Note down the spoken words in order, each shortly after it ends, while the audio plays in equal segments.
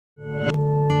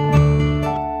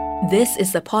This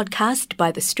is a podcast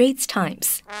by The Straits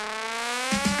Times.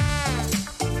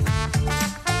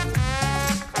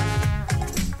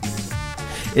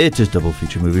 It is Double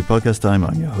Feature Movie Podcast Time.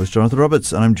 I'm your host, Jonathan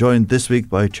Roberts, and I'm joined this week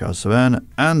by Charles Sohan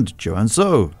and Joanne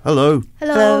So. Hello.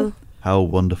 Hello. How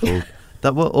wonderful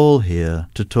that we're all here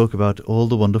to talk about all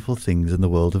the wonderful things in the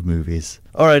world of movies.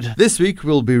 All right, this week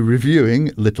we'll be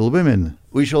reviewing Little Women.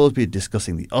 We shall be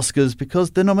discussing the Oscars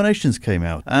because the nominations came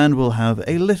out, and we'll have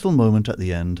a little moment at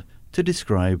the end to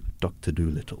describe Dr.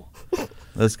 Dolittle.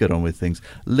 Let's get on with things.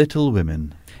 Little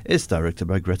Women. It's directed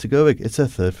by Greta Gerwig. It's her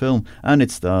third film, and it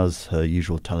stars her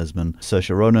usual talisman,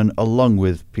 Saoirse Ronan, along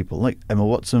with people like Emma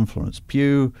Watson, Florence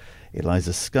Pugh,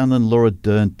 Eliza Scanlon, Laura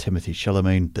Dern, Timothée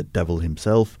Chalamet, the devil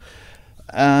himself,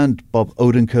 and Bob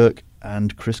Odenkirk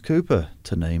and Chris Cooper,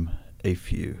 to name a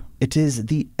few. It is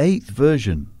the 8th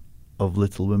version of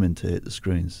Little Women to hit the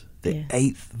screens. The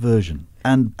 8th version.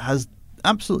 And has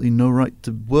absolutely no right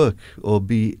to work or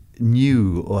be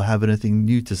new or have anything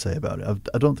new to say about it.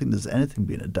 I don't think there's anything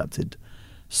being adapted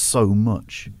so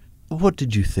much. What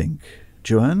did you think,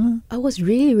 Joanna? I was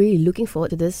really, really looking forward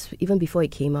to this even before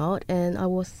it came out, and I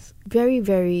was very,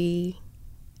 very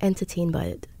entertained by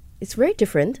it. It's very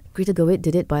different. Greta Gerwig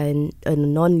did it by a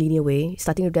non-linear way,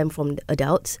 starting with them from the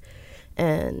adults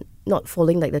and not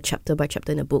following like the chapter by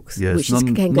chapter in the books. Yes, which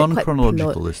can get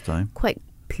non-chronological this time. Quite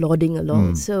plodding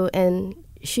along. So, and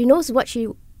she knows what she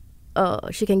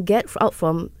can get out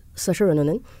from Saoirse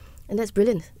Ronan, and that's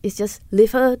brilliant. It's just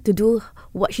leave her to do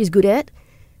what she's good at,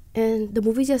 and the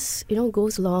movie just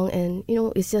goes along, and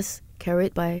it's just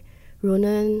carried by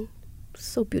Ronan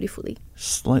so beautifully.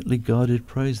 Slightly guarded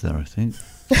praise there, I think.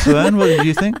 So, Anne, what did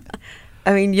you think?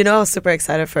 I mean, I was super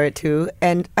excited for it too,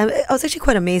 and I was actually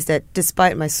quite amazed that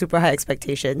despite my super high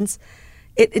expectations,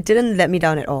 it didn't let me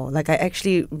down at all. Like, I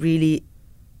actually really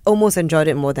almost enjoyed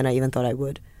it more than I even thought I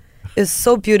would. It was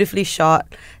so beautifully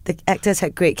shot. The actors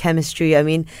had great chemistry. I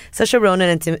mean, Saoirse Ronan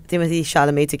and Timothée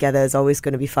Chalamet together is always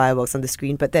going to be fireworks on the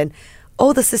screen. But then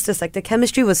all the sisters, like the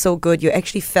chemistry was so good. You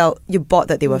actually you bought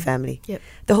that they were family. Yep.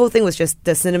 The whole thing was just,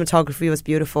 the cinematography was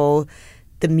beautiful.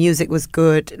 The music was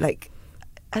good. Like,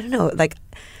 I don't know, like,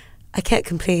 I can't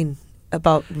complain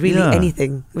about really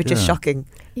anything, which is shocking.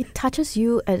 It touches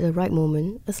you at the right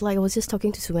moment. It's like I was just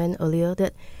talking to Suman earlier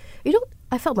that,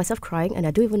 I felt myself crying and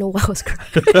I don't even know why I was crying.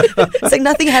 It's like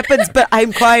nothing happens, but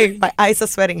I'm crying. My eyes are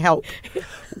sweating. Help.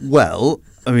 Well,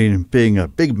 I mean, being a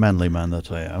big manly man that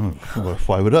I am,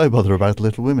 why would I bother about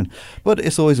Little Women? But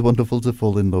it's always wonderful to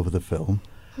fall in love with a film.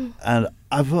 And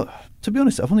to be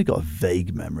honest, I've only got a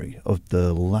vague memory of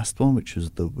the last one, which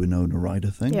was the Winona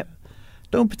Ryder thing. Yep.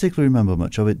 Don't particularly remember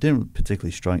much of it. Didn't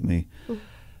particularly strike me.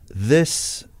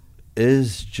 This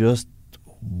is just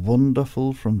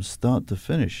wonderful from start to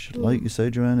finish. Like you say,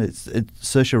 Joanne, it's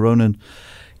Saoirse Ronan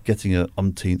getting a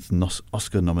umpteenth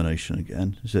Oscar nomination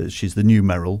again. She's the new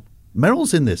Meryl.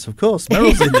 Meryl's in this, of course.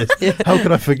 Meryl's in this. How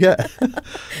could I forget?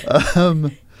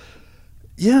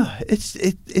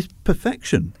 It's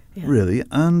perfection, really.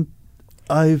 And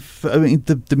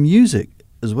the music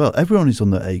as well. Everyone is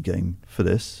on their A game for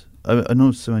this. I know,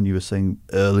 Suman, you were saying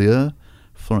earlier,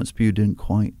 Florence Pugh didn't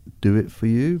quite do it for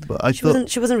you, but she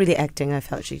wasn't really acting. I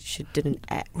felt she didn't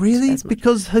act. Really?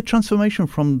 Because her transformation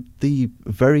from the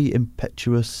very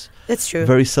impetuous, that's true,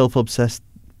 very self-obsessed,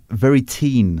 very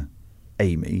teen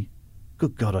Amy.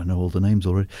 Good God, I know all the names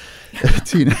already.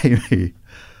 Teen Amy.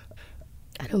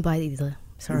 I don't buy it either.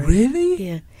 Sorry. Really?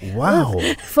 Yeah. Wow.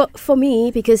 For me,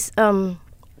 because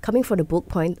coming from the book's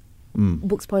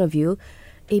point of view,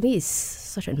 Amy is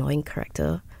such an annoying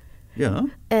character. Yeah.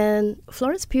 And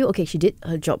Florence Pugh, okay, she did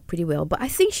her job pretty well, but I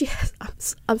think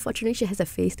unfortunately, she has a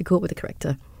face to go with the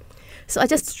character. So I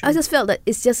just felt that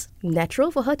it's just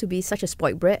natural for her to be such a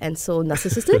spoiled brat and so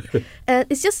narcissistic. And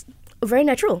it's just very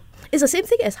natural. It's the same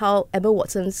thing as how Emma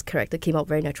Watson's character came out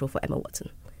very natural for Emma Watson.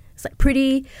 It's like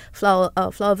pretty, flower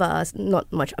vase,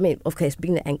 not much. I mean, of course,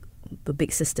 being the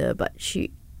big sister, but she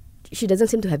doesn't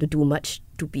seem to have to do much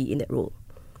to be in that role.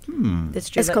 That's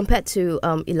true. As compared to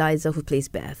Eliza, who plays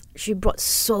Beth. She brought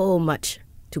so much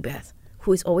to Beth,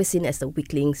 who is always seen as the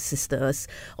weakling sisters,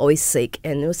 always sick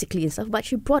and sickly and stuff, but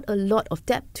she brought a lot of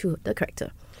depth to the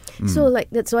character. So like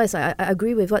that's why I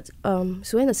agree with what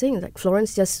Suan was saying. Like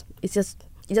Florence it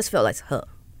just felt like her.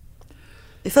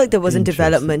 It felt like there wasn't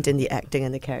development in the acting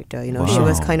and the character. Wow. She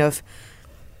was kind of,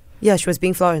 she was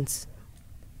being Florence.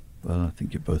 Well, I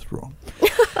think you're both wrong.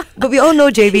 But we all know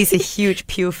JB's a huge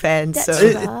Pugh fan. That's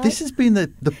so right. This has been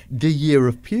the year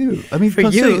of Pugh. I mean, for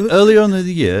you, earlier on in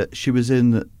the year, she was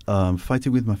in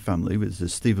Fighting With My Family, which is the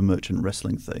Stephen Merchant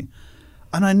wrestling thing.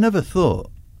 And I never thought,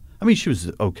 I mean, she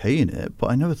was okay in it, but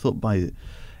I never thought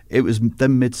It was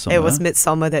then Midsummer. It was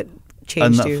Midsummer that and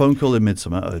changed that you. phone call in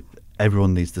Midsummer.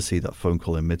 Everyone needs to see that phone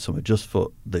call in Midsummer just for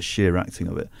the sheer acting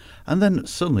of it. And then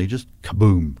suddenly, just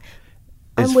kaboom!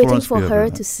 I'm waiting for her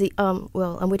to see. I'm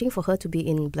waiting for her to be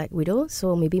in Black Widow.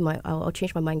 So maybe I'll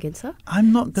change my mind against her.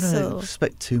 I'm not going to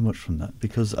expect too much from that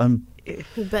because I'm.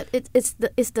 But it's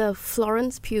the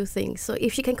Florence Pugh thing. So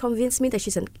if she can convince me that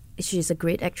she's a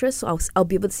great actress, so I'll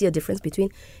be able to see a difference between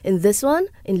in this one,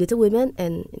 in Little Women,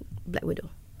 and Black Widow.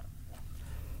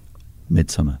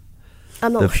 Midsummer.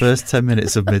 I'm not the first 10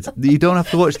 minutes of You don't have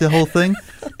to watch the whole thing.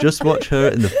 Just watch her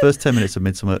in the first 10 minutes of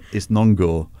Midsummer. It's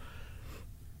non-gore.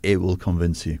 It will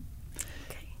convince you.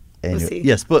 Okay. Anyway, We'll see.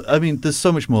 yes, but I mean, there's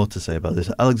so much more to say about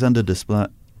this. Alexander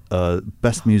Desplat,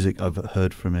 best music I've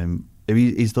heard from him.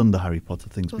 He's done the Harry Potter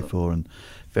things before and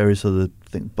various other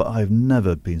things, but I've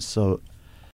never been so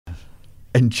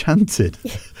enchanted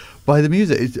by the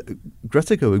music.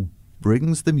 Greta Gerwig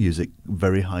brings the music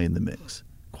very high in the mix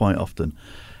quite often,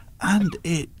 and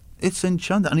it's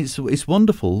enchanting, and it's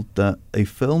wonderful that a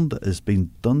film that has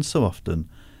been done so often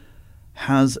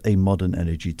has a modern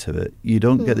energy to it. You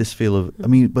don't get this feel of, I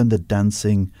mean, when they're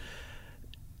dancing,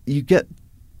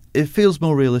 it feels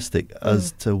more realistic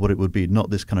as to what it would be, not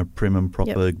this kind of prim and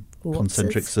proper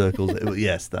concentric circles.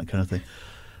 Yes, that kind of thing.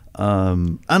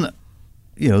 And,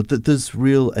 you know, there's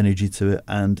real energy to it,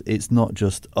 and it's not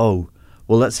just,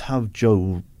 let's have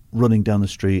Joe running down the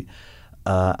street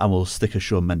and we'll stick a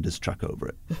Shawn Mendes track over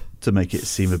it to make it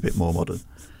seem a bit more modern.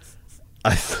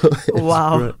 I thought it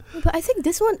was great. But I think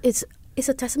this one is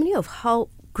a testimony of how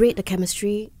great the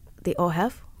chemistry they all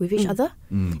have with each other.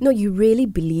 No, you really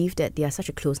believe that they are such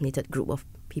a close-knitted group of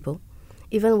people.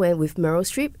 Even when with Meryl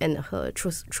Streep and her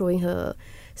throwing her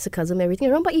sarcasm and everything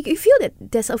around, but you feel that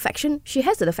there's affection. She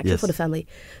has that affection for the family.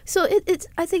 So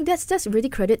I think that's really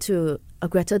credit to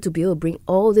Greta to be able to bring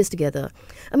all this together.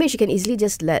 I mean, she can easily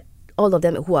just let all of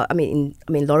them who are,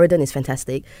 Laura Dern is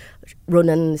fantastic,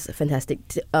 Ronan is fantastic,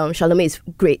 Chalamet is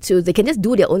great too. They can just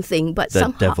do their own thing, but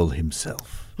the devil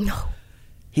himself. No.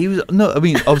 He was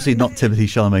obviously not Timothée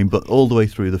Chalamet, but all the way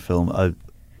through the film,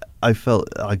 I felt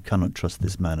I cannot trust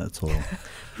this man at all.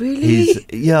 Really?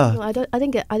 No, I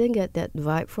didn't get that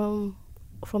vibe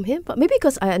from him, but maybe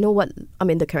because I know what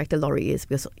the character Laurie is,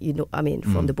 because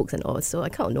from the books and all, so I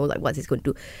kind of know like what he's going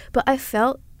to do. But I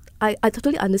felt I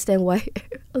totally understand why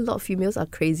a lot of females are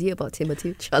crazy about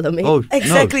Timothée Chalamet. Oh,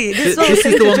 exactly. No, this is what I was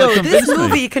saying to Joe. This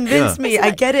movie convinced me.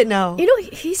 Like, I get it now. You know,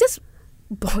 he's just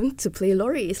born to play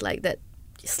Laurie. It's like that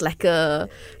slacker,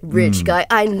 rich guy.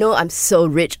 I know I'm so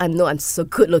rich. I know I'm so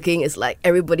good looking. It's like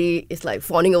everybody is like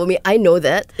fawning over me. I know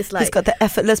that. It's like he's got the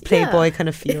effortless playboy kind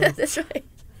of feel. Yeah, that's right.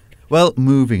 Well,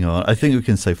 moving on, I think we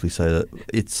can safely say that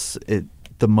it's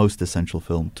the most essential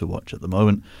film to watch at the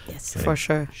moment. Yes, for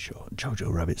sure. Sure,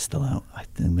 Jojo Rabbit's still out. I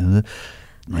think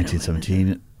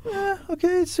 1917.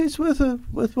 Okay, it's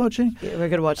worth watching. Yeah, we're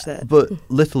gonna watch that. But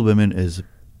Little Women is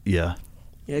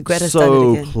Greta's done it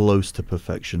so again. close to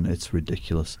perfection. It's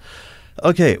ridiculous.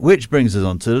 Okay, which brings us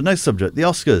on to the next subject, the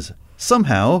Oscars.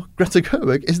 Somehow, Greta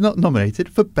Gerwig is not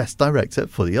nominated for Best Director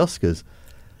for the Oscars.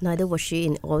 Neither was she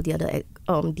in all the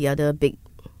other big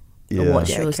award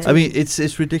shows. I mean,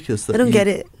 it's ridiculous. That I don't get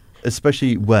it.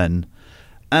 Especially when,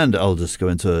 and I'll just go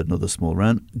into another small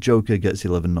rant, Joker gets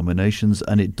 11 nominations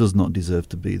and it does not deserve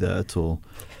to be there at all.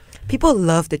 People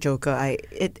love the Joker.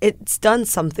 It's done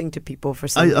something to people for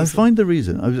some reason. I find the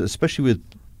reason, especially with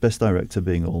Best Director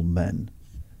being all men,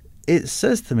 it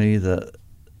says to me that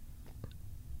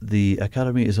the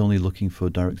Academy is only looking for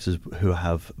directors who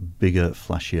have bigger,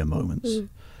 flashier moments.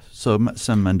 So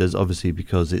Sam Mendes, obviously,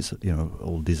 because it's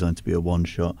all designed to be a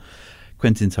one-shot.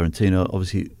 Quentin Tarantino,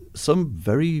 obviously, some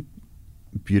very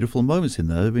beautiful moments in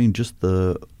there. I mean, just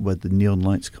where the neon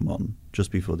lights come on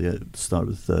just before the start of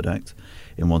the third act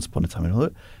in Once Upon a Time in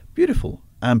Hollywood. Beautiful.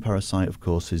 And Parasite, of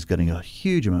course, is getting a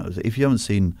huge amount of it. If you haven't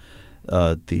seen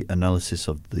the analysis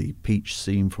of the peach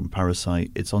scene from Parasite,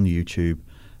 it's on YouTube.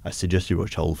 I suggest you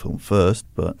watch the whole film first,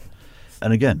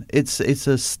 and again, it's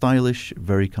a stylish,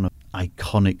 very kind of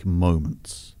iconic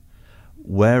moments.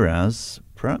 Whereas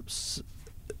perhaps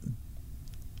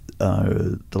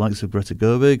the likes of Greta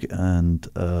Gerwig and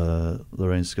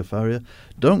Lorraine Scafaria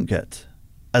don't get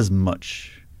as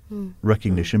much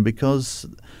recognition because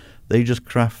they just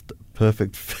craft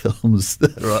perfect films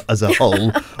as a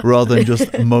whole rather than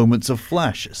just moments of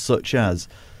flash, such as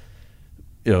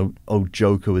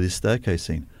Joker with his staircase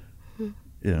scene,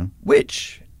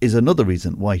 which is another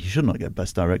reason why he should not get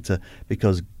Best Director,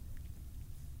 because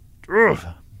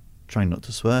trying not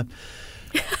to swear.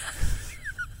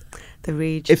 The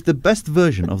rage. If the best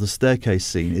version of the staircase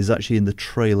scene is actually in the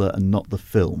trailer and not the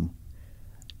film,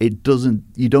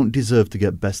 you don't deserve to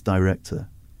get Best Director.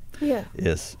 Yeah.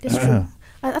 Yes. That's true.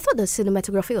 I thought the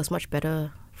cinematography was much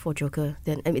better for Joker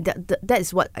than that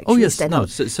is what actually Oh yes, stand no,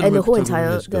 out. And the whole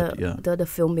entire is good, yeah. the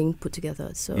filming put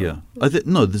together. So Yeah,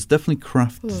 no, there's definitely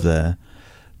craft there,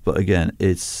 but again,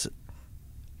 it's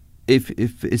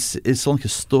like a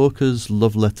stalker's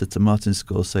love letter to Martin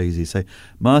Scorsese. Say,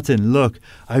 Martin, look,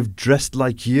 I've dressed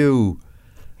like you.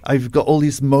 I've got all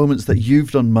these moments that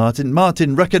you've done, Martin.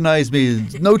 Martin, recognize me,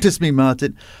 notice me,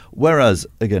 Martin. Whereas,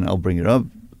 again, I'll bring it up.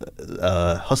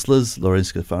 Hustlers,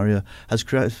 Lawrence Scafaria has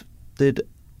created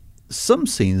some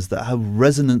scenes that have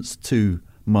resonance to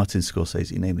Martin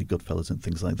Scorsese, namely Goodfellas and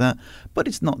things like that, but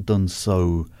it's not done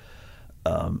so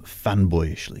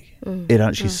fanboyishly. It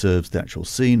actually serves the actual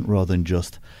scene rather than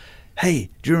just, hey,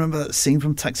 do you remember that scene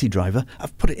from Taxi Driver?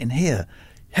 I've put it in here.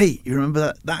 Hey, you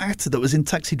remember that actor that was in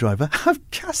Taxi Driver?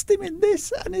 I've cast him in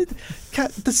this, and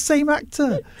the same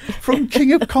actor from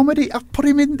King of Comedy. I've put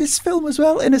him in this film as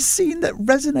well, in a scene that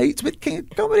resonates with King of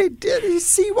Comedy. Do you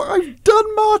see what I've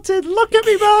done, Martin? Look at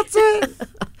me, Martin.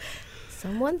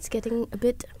 someone's getting a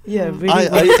bit. Really.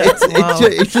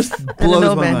 It just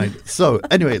blows my mind. So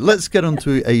anyway, let's get on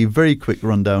to a very quick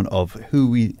rundown of who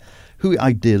we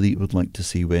ideally would like to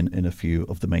see win in a few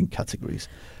of the main categories.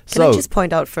 Can I just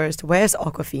point out first, where's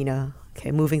Awkwafina?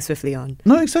 Okay, moving swiftly on.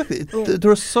 No, exactly.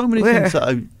 There are so many things that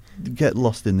I get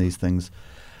lost in these things.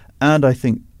 And I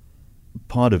think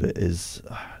part of it is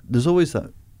there's always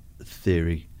that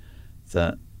theory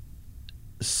that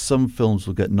some films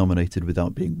will get nominated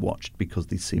without being watched because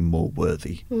they seem more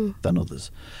worthy than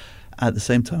others. At the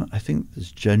same time, I think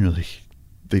there's generally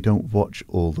they don't watch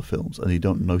all the films and they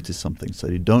don't notice something, so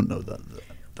they don't know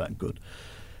that good.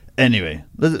 Anyway,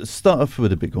 let's start off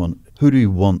with a big one. Who do you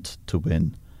want to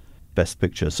win Best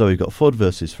Picture? So we've got Ford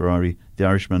versus Ferrari, The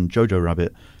Irishman, Jojo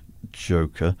Rabbit,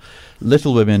 Joker,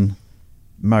 Little Women,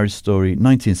 Marriage Story,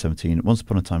 1917, Once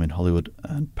Upon a Time in Hollywood,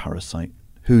 and Parasite.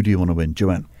 Who do you want to win?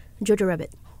 Joanne? Jojo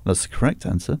Rabbit. That's the correct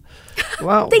answer.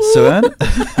 Wow. Joanne?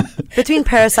 Between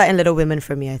Parasite and Little Women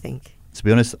for me, I think. To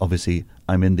be honest, obviously,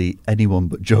 I'm in the anyone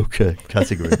but Joker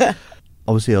category.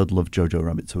 Obviously, I'd love Jojo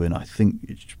Rabbit to win. I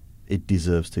think it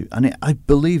deserves to. And I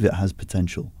believe it has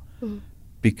potential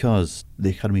because the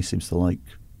Academy seems to like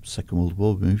Second World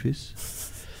War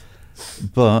movies.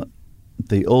 But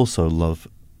they also love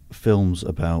films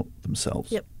about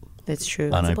themselves. Yep. That's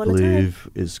true. And I believe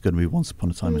it's going to be Once Upon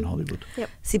a Time in Hollywood. Yep.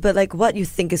 See, but like what you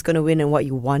think is going to win and what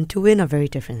you want to win are very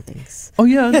different things. Oh,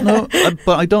 yeah, no,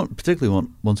 but I don't particularly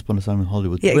want Once Upon a Time in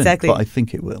Hollywood to win, exactly. but I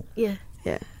think it will. Yeah.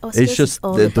 Yeah. Oscars It's just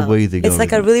the way they go. It's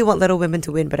like I really want Little Women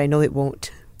to win, but I know it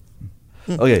won't.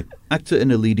 Okay, actor in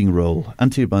a leading role.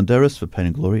 Antonio Banderas for Pain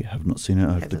and Glory. Have not seen it,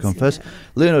 I have to confess.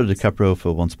 Leonardo DiCaprio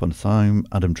for Once Upon a Time.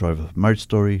 Adam Driver for Marriage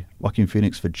Story. Joaquin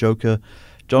Phoenix for Joker.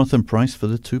 Jonathan Pryce for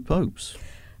The Two Popes.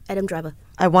 Adam Driver.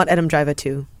 I want Adam Driver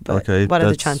too, but what are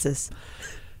the chances?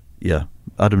 Yeah,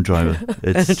 Adam Driver.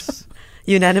 It's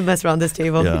unanimous around this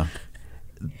table. Yeah.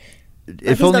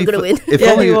 He's not going to win.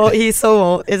 He won't. He so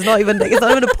won't. It's not even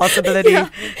a possibility.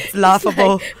 It's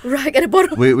laughable. It's like right at the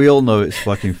bottom. We all know it's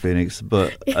Joaquin Phoenix,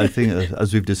 but I think,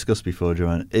 as we've discussed before,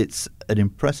 Joanne, it's an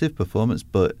impressive performance,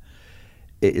 but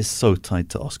it is so tied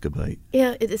to Oscar bait.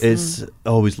 Yeah, it is. It's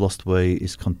always lost weight.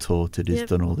 It's contorted. It's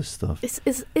done all this stuff.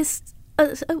 It's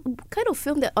a kind of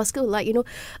film that Oscar would like, an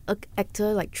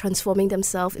actor like transforming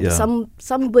themselves into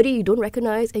somebody you don't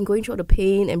recognize and going through all the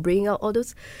pain and bringing out all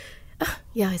those.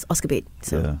 It's Oscar bait.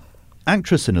 So. Yeah.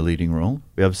 Actress in a leading role,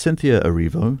 we have Cynthia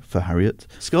Erivo for Harriet,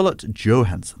 Scarlett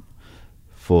Johansson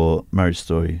for Marriage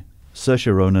Story,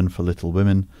 Saoirse Ronan for Little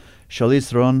Women, Charlize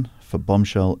Theron for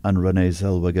Bombshell, and Renee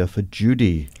Zellweger for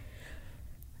Judy.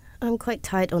 I'm quite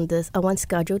tight on this. I want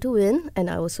ScarJo to win, and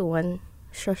I also want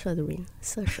Saoirse.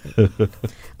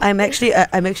 I'm actually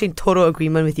in total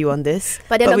agreement with you on this.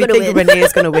 But we think Renee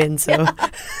is going to win. So,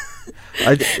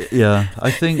 I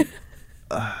think.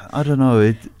 I don't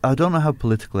know. I don't know how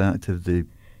politically active the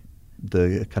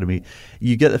Academy.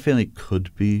 You get the feeling it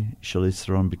could be Charlize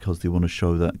Theron because they want to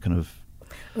show that kind of.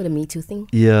 Oh, the Me Too thing.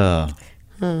 Yeah.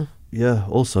 Yeah.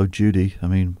 Also, Judy. I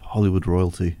mean, Hollywood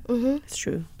royalty. It's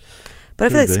true. But I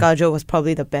feel like ScarJo was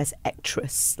probably the best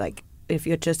actress. Like, if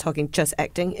you're just talking just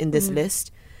acting in this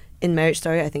list, in Marriage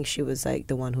Story, I think she was like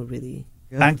the one who really.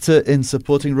 Yeah. Actor in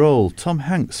supporting role, Tom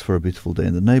Hanks for A Beautiful Day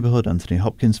in the Neighborhood, Anthony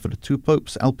Hopkins for The Two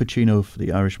Popes, Al Pacino for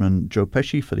The Irishman, Joe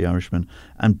Pesci for The Irishman,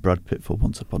 and Brad Pitt for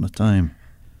Once Upon a Time.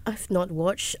 I've not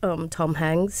watched Tom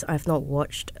Hanks. I've not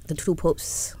watched The Two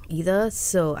Popes either,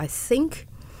 so I think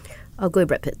I'll go with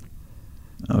Brad Pitt.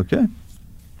 Okay.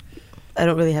 I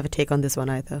don't really have a take on this one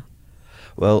either.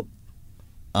 Well,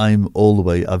 I'm all the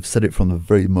way. I've said it from the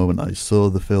very moment I saw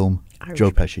the film.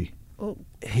 Joe Pesci. Oh.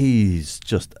 He's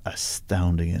just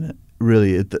astounding in it.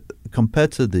 Really,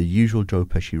 compared to the usual Joe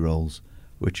Pesci roles,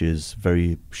 which is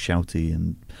very shouty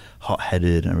and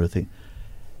hot-headed and everything,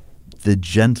 the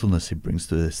gentleness he brings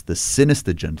to this, the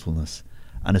sinister gentleness,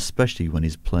 and especially when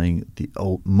he's playing the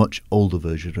much older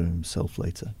version of himself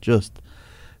later. Just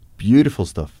beautiful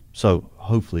stuff. So,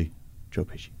 hopefully, Joe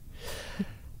Pesci.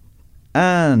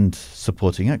 And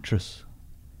supporting actress.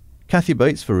 Kathy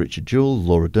Bates for Richard Jewell,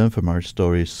 Laura Dern for Marriage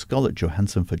Story, Scarlett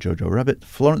Johansson for Jojo Rabbit,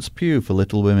 Florence Pugh for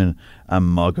Little Women, and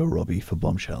Margot Robbie for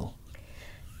Bombshell.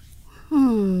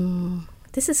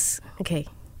 This is okay.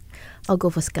 I'll go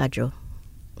for ScarJo.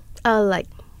 I like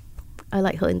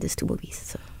her in these two movies.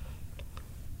 So.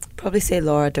 Probably say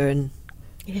Laura Dern.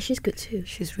 Yeah, she's good too.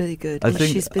 She's really good. I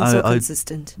think she's been so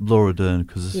consistent. Laura Dern,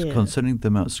 because considering the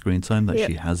amount of screen time that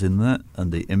she has in that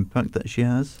and the impact that she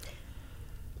has.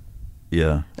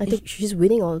 Yeah. I think she's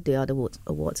winning all the other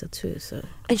awards too. So.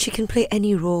 And she can play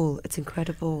any role. It's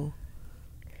incredible.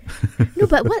 No,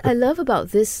 but what I love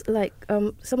about this, like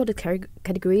some of the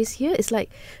categories here, is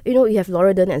like, you have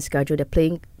Laura Dern and ScarJo. They're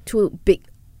playing two big,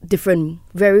 different,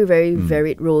 very, very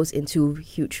varied roles in two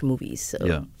huge movies.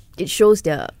 So it shows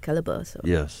their caliber. So.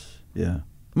 Yes, yeah.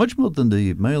 Much more than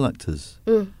the male actors.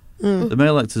 The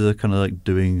male actors are kind of like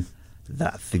doing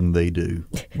that thing they do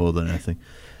more than anything.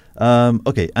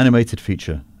 Okay, animated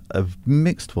feature. A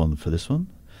mixed one for this one.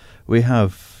 We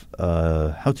have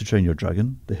How to Train Your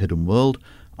Dragon, The Hidden World,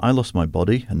 I Lost My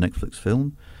Body, a Netflix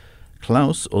film,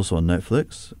 Klaus, also on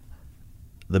Netflix,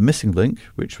 The Missing Link,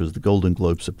 which was the Golden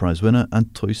Globe surprise winner,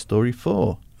 and Toy Story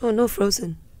 4. Oh, no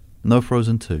Frozen. No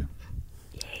Frozen 2.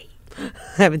 Yay. I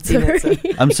haven't seen it.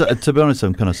 So. To be honest,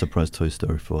 I'm kind of surprised Toy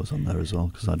Story 4 is on there as well,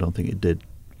 because I don't think it did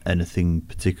anything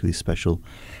particularly special.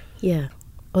 Yeah.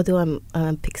 Although I'm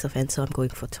a Pixar fan, so I'm going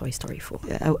for Toy Story 4.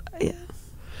 Yeah.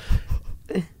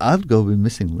 I'd go with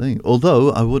Missing Link.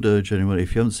 Although I would urge anyone,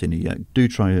 if you haven't seen it yet, do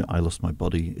try I Lost My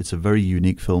Body. It's a very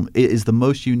unique film. It is the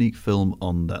most unique film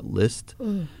on that list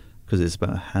because it's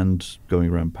about a hand going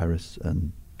around Paris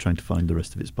and trying to find the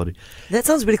rest of its body. That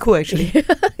sounds really cool, actually.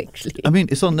 Actually. I mean,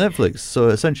 it's on Netflix, so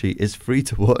essentially it's free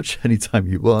to watch anytime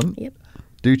you want. Yep.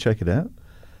 Do check it out.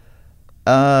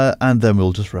 And then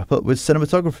we'll just wrap up with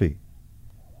cinematography,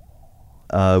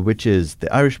 which is The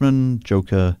Irishman,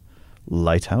 Joker,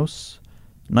 Lighthouse,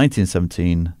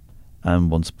 1917, and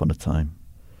Once Upon a Time.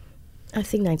 I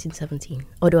think 1917,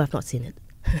 although I've not seen it.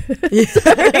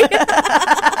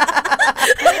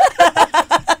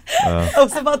 I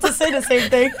was about to say the same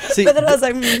thing, See, but then I was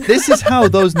like, this is how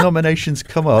those nominations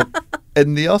come up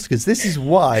in the Oscars. This is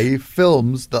why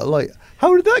films that are like,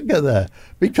 how did that get there?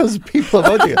 Because people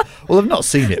are voting it. Well, I've not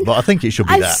seen it, but I think it should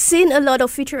be I've that. seen a lot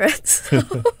of featurettes.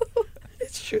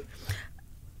 It's true.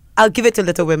 I'll give it to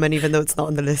Little Women, even though it's not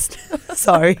on the list.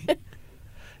 Sorry.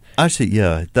 Actually,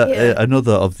 yeah,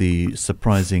 another of the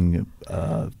surprising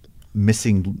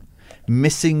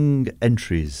missing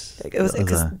entries. It was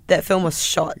because that film was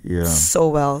shot so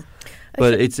well.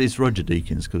 But it's Roger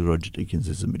Deakins, because Roger Deakins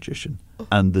is a magician,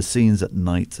 and the scenes at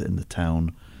night in the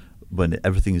town when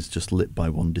everything is just lit by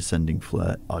one descending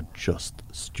flare are just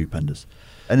stupendous.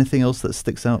 Anything else that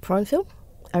sticks out? Foreign film?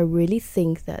 I really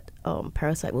think that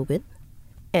Parasite will win.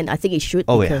 And I think it should.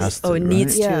 Oh, because it has to. It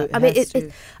needs to. I mean,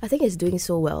 I think it's doing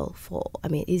so well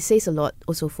it says a lot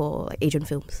also for like Asian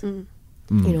films.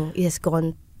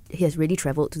 It has really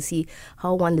traveled to see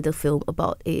how one little film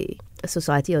about a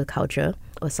society or a culture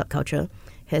or a subculture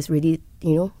has really,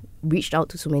 reached out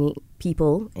to so many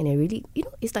people. And it really,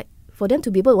 it's like for them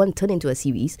to be able to want to turn into a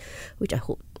series, which I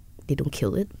hope they don't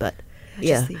kill it. But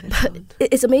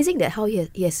it's amazing that how he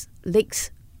has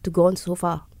legs to go on so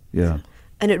far. Yeah.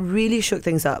 And it really shook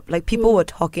things up. Like, people were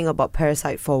talking about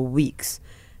Parasite for weeks.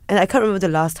 And I can't remember the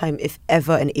last time, if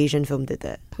ever, an Asian film did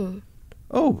that.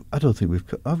 Oh, I don't think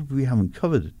we haven't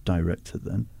covered director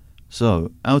then.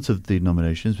 So, out of the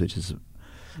nominations, which is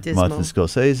Dismal. Martin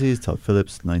Scorsese, Todd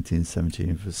Phillips,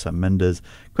 1917 for Sam Mendes,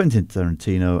 Quentin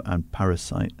Tarantino, and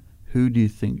Parasite, who do you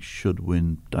think should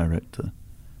win director?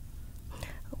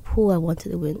 Who I want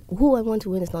to win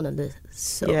is not on the list.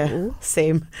 So. Yeah,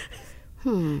 same.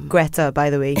 Greta,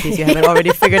 by the way, in case you haven't already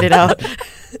figured it out.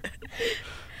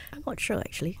 I'm not sure,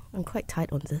 actually. I'm quite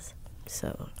tight on this.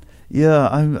 So.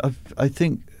 Yeah, I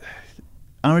think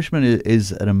Irishman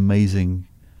is an amazing,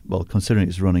 well, considering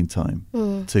its running time,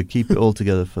 to keep it all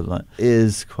together for that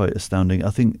is quite astounding.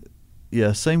 I think,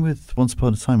 same with Once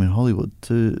Upon a Time in Hollywood.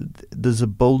 There's a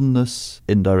boldness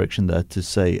in direction there to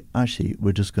say, actually,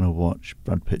 we're just going to watch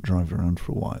Brad Pitt drive around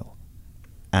for a while,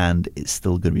 and it's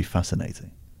still going to be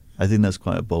fascinating. I think that's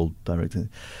quite a bold directing.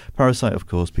 Parasite, of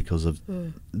course, because of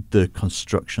the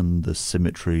construction, the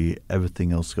symmetry,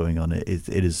 everything else going on. It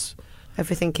is.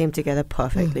 Everything came together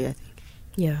perfectly, I think.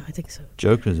 Yeah, I think so.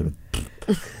 Joker is a bit.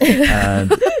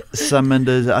 And Sam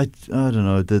Mendes, I don't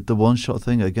know, the one shot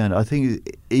thing again. I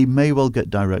think he may well get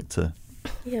director.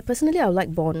 Yeah, personally, I would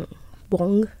like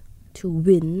Bong to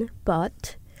win,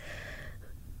 but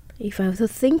if I have to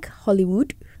think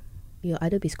Hollywood, you'll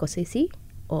either be Scorsese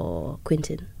or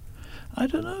Quentin. I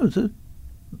don't know. The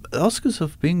Oscars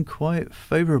have been quite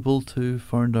favourable to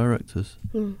foreign directors.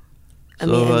 So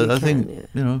I think,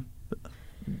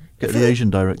 get the Asian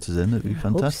directors in, it'd be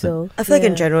fantastic. Hope so. I feel like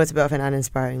in general it's a bit of an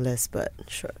uninspiring list, but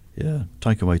sure. Yeah,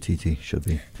 Taika Waititi should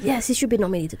be. Yes, he should be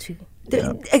nominated too.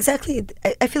 Exactly.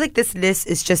 I feel like this list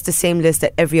is just the same list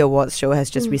that every awards show has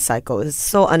just recycled. It's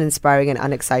so uninspiring and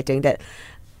unexciting that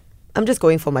I'm just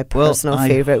going for my personal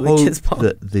favourite, which is Bong.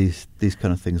 That these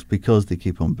kind of things, because they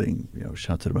keep on being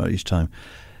shouted about each time,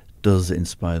 does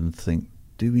inspire them to think,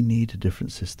 do we need a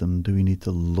different system? Do we need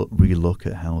to relook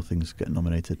at how things get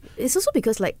nominated? It's also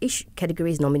because like each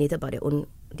category is nominated by their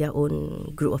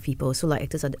own group of people. So like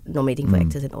actors are nominating for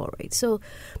actors and all, right? So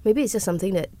maybe it's just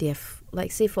something that they have,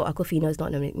 like say for Awkwafina is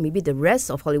not nominated. Maybe the rest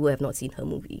of Hollywood have not seen her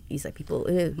movie. It's like people,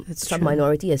 some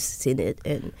minority has seen it,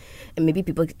 and maybe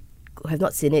people who have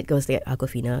not seen it because they're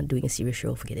Awkwafina doing a serious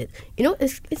show. Forget it.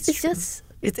 It's just.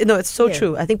 It's so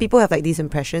true. I think people have like these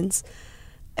impressions.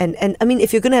 And I mean,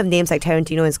 if you're going to have names like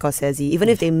Tarantino and Scorsese, even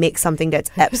if they make something that's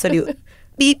absolute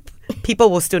beep, people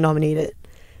will still nominate it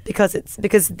because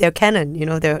they're canon,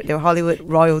 they're Hollywood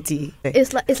royalty.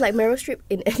 It's like Meryl Streep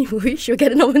in any movie, she'll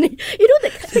get a nomination.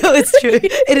 That. No, it's true.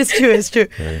 It's true.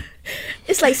 Okay.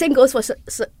 It's like same goes for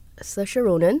Saoirse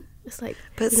Ronan. It's like,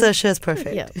 but Saoirse is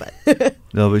perfect. Yeah, but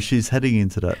no, but she's heading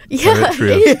into that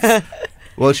territory of.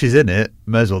 Well, she's in it.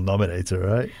 May as well nominate her,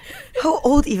 right? How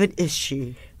old even is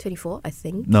she? 24, I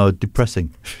think. No,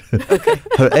 depressing. Okay.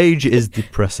 Her age is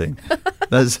depressing.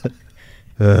 That's.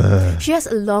 She has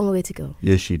a long way to go.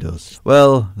 Yes, she does.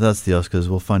 Well, that's the Oscars.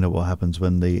 We'll find out what happens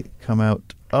when they come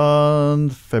out on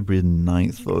February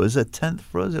 9th. Or is it 10th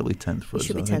for us? It'll be 10th for us. It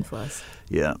should be 10th for us.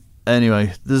 Yeah.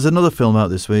 Anyway, there's another film out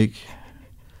this week.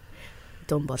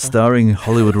 Don't bother. Starring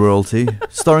Hollywood royalty.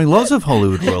 Starring lots of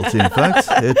Hollywood royalty, in fact.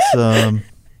 It's,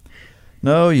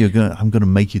 no, I'm going to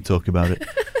make you talk about it.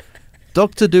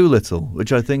 Dr. Dolittle,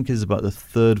 which I think is about the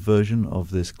third version of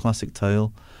this classic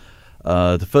tale.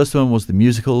 The first one was the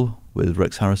musical with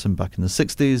Rex Harrison back in the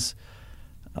 60s.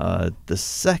 The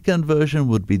second version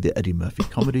would be the Eddie Murphy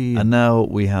comedy. And now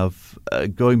we have,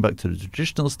 going back to the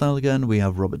traditional style again, we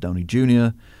have Robert Downey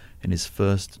Jr. in his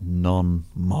first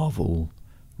non-Marvel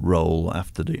role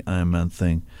after the Iron Man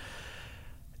thing.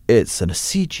 It's a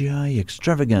CGI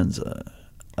extravaganza.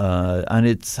 And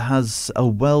it has a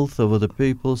wealth of other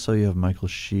people. So you have Michael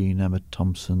Sheen, Emma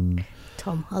Thompson,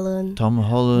 Tom Holland, Rami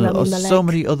Malek. So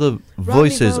many other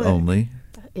voices only.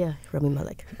 Yeah, Rami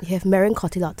Malek. You have Marion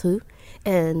Cotillard too,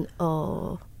 and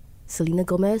Selena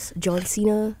Gomez, John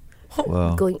Cena.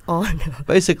 Wow. Going on.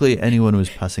 Basically, anyone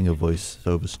who's passing a voice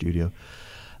over studio.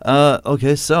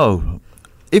 Okay, so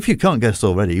if you can't guess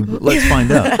already, let's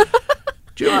find out.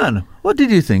 Joanne, what did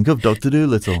you think of Dr.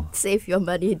 Dolittle? Save your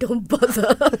money, don't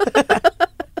bother.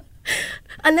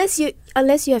 unless you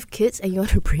have kids and you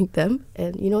want to bring them,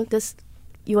 and just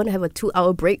you want to have a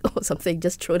 2-hour break or something,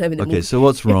 just throw them in the movie. Okay, so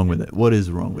what's wrong with it? What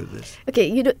is wrong with this? Okay,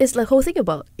 it's the whole thing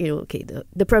about,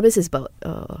 the premise is about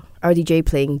RDJ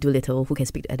playing Dolittle, who can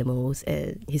speak to animals,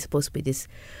 and he's supposed to be this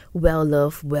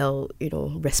well-loved,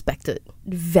 respected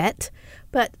vet,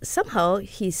 but somehow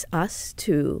he's asked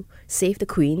to save the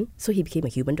queen, so he became a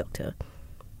human doctor.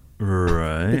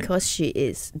 Right. Because she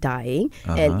is dying,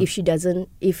 and if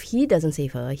he doesn't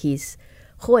save her, his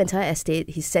whole entire estate,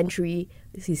 his century,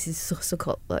 his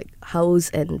so-called like house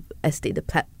and estate,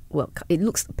 it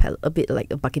looks a bit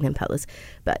like a Buckingham Palace,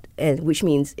 and which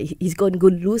means he's going to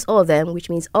lose all of them, which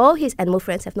means all his animal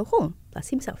friends have no home, plus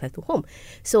himself have no home.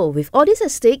 So with all this at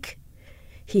stake,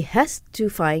 he has to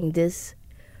find this.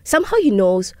 Somehow he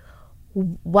knows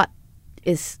what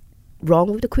is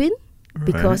wrong with the queen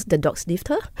because the dog sniffed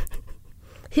her.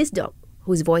 His dog,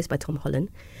 who's voiced by Tom Holland.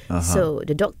 So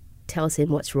the dog tells him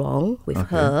what's wrong with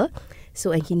her.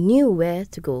 So, and he knew where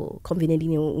to go, conveniently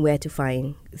knew where to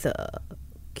find the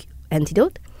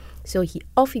antidote. So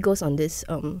he goes on this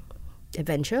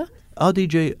adventure.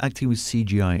 RDJ acting with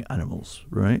CGI animals,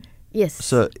 right? Yes.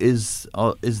 So is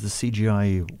the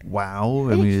CGI wow?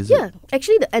 I mean,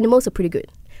 actually the animals are pretty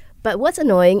good. But what's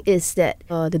annoying is that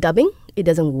the dubbing, it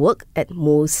doesn't work at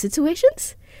most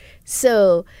situations.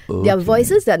 So their Okay.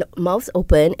 voices, their mouths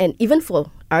open, and even for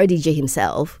RDJ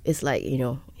himself, it's like,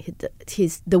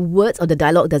 the words or the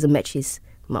dialogue doesn't match his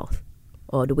mouth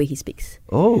or the way he speaks.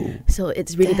 Oh. So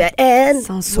it's really bad. And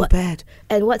Sounds so bad.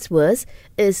 And what's worse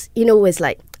is, it's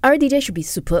like RDJ should be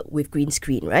superb with green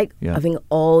screen, right? Yeah. Having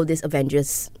all this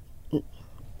Avengers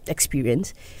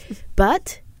experience.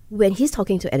 But when he's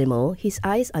talking to animal, his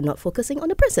eyes are not focusing on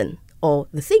the person or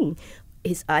the thing.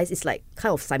 His eyes is like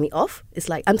kind of sign me off. It's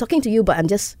like, I'm talking to you, but I'm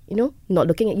just, not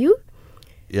looking at you.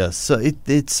 Yes, so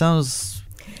it sounds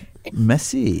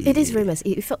messy. It is very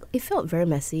messy. It felt very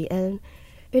messy, and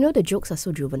the jokes are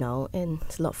so juvenile, and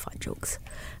it's a lot of fart jokes.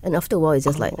 And after a while, it's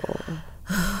just like,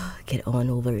 get on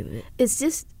over it. It's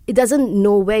just, it doesn't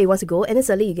know where it wants to go, and then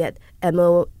suddenly you get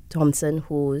Emma Thompson,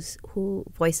 who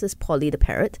voices Polly the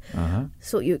parrot. Uh-huh.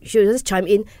 So she'll just chime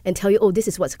in and tell you, oh, this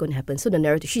is what's going to happen. So the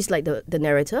narrator, she's like the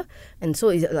narrator, and so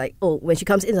it's like, oh, when she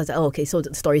comes in, it's like, oh, okay, so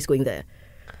the story's going there.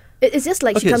 It's just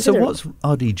like she Okay, comes so in. what's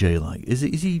RDJ like? Is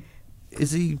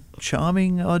he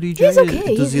charming, RDJ? He's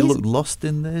okay. Does he He's- look lost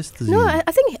in this? Does No, he...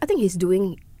 I think he's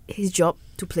doing his job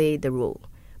to play the role,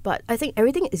 but I think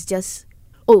everything is just.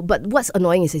 Oh, but what's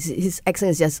annoying is his accent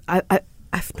is just. I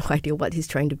have no idea what he's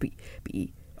trying to be.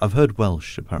 I've heard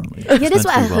Welsh, apparently. Yeah, It's that's meant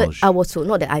what to I be heard. Welsh. I was told,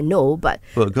 not that I know, but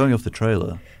But going off the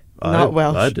trailer, Not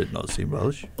Welsh. I did not see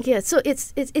Welsh. yeah. So it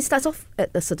starts off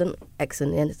at a certain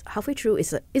accent, and halfway through,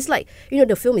 it's like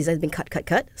the film has been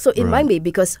cut. So it might Right. be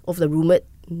because of the rumored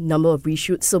number of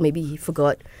reshoots. So maybe he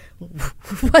forgot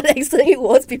what accent it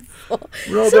was before.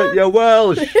 Robert, you're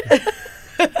Welsh.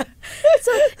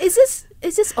 So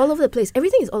it's just all over the place.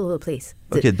 Everything is all over the place.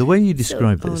 Okay, the way you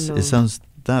describe this, no. it sounds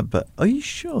that bad. Are you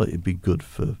sure it'd be good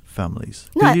for families?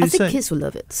 No, 'Cause I you think say- kids will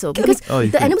love it. So because Oh, you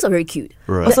the think- animals are very cute.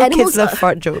 Right. The Also, animals kids love are-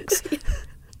 fart jokes.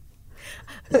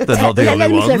 They're not the Let only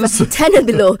me clarify, ones. 10 and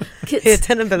below kids. Yeah,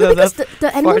 10 and below No, because love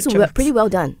the animals fart were jokes. pretty well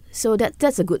done. So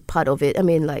that's a good part of it. I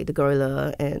mean, like the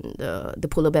gorilla and the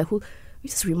polar bear, who it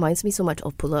just reminds me so much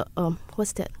of polar.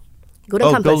 What's that?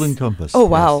 Golden Compass. Golden Compass. Oh, yes.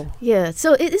 wow. Yeah,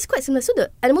 so it is quite similar. So the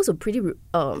animals are pretty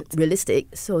realistic.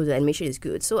 So the animation is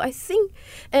good. So I think,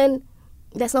 and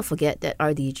let's not forget that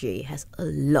RDJ has a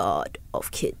lot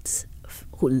of kids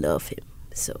who love him.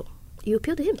 So you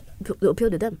appeal to him, you appeal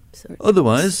to them. So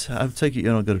Otherwise, I take it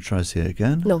you're not going to try see it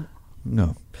again? no.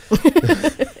 No.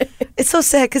 It's so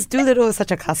sad because Dolittle is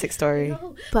such a classic story.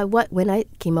 But when I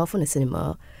came out from the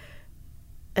cinema,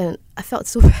 and I felt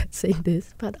so bad saying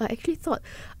this, but I actually thought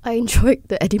I enjoyed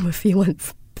the Eddie Murphy one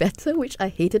better, which I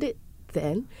hated it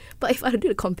then. But if I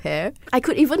did compare, I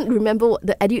could even remember what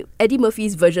the Eddie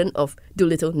Murphy's version of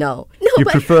Dolittle now. No, You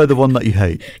but prefer the one that you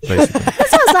hate, basically.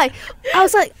 that's what I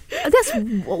was like, that's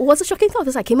was a shocking thought.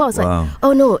 Because I came out, I was Wow. like,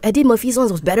 oh no, Eddie Murphy's one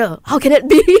was better. How can it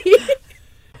be?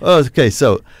 Okay,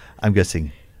 so I'm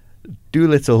guessing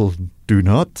Dolittle, do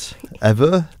not,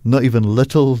 ever, not even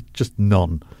little, just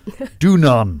none. Do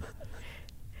none.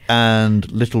 And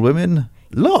Little Women,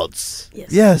 lots.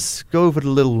 Yes. Yes, go for the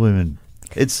Little Women.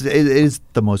 It is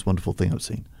the most wonderful thing I've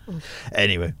seen.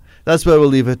 Anyway, that's where we'll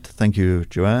leave it. Thank you,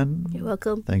 Joanne. You're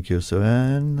welcome. Thank you,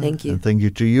 Suan. Thank you. And thank you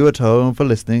to you at home for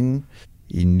listening.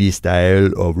 In the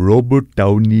style of Robert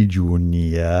Downey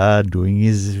Jr. doing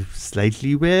his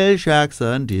slightly Welsh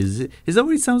accent. Is that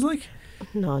what he sounds like?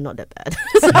 No, not that bad.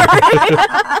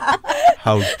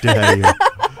 How dare you?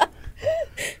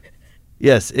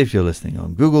 Yes, if you're listening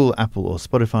on Google, Apple or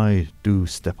Spotify, do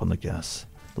step on the gas.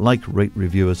 Like, rate,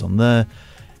 review us on there,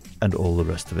 and all the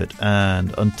rest of it.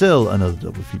 And until another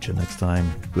Double Feature next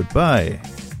time, goodbye.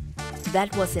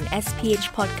 That was an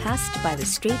SPH podcast by The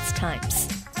Straits Times.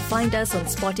 Find us on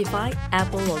Spotify,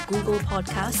 Apple or Google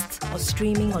Podcasts, or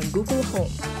streaming on Google Home.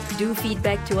 Do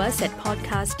feedback to us at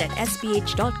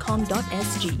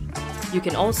podcast@sph.com.sg. You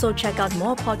can also check out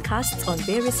more podcasts on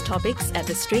various topics at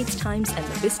The Straits Times and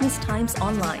The Business Times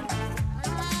online.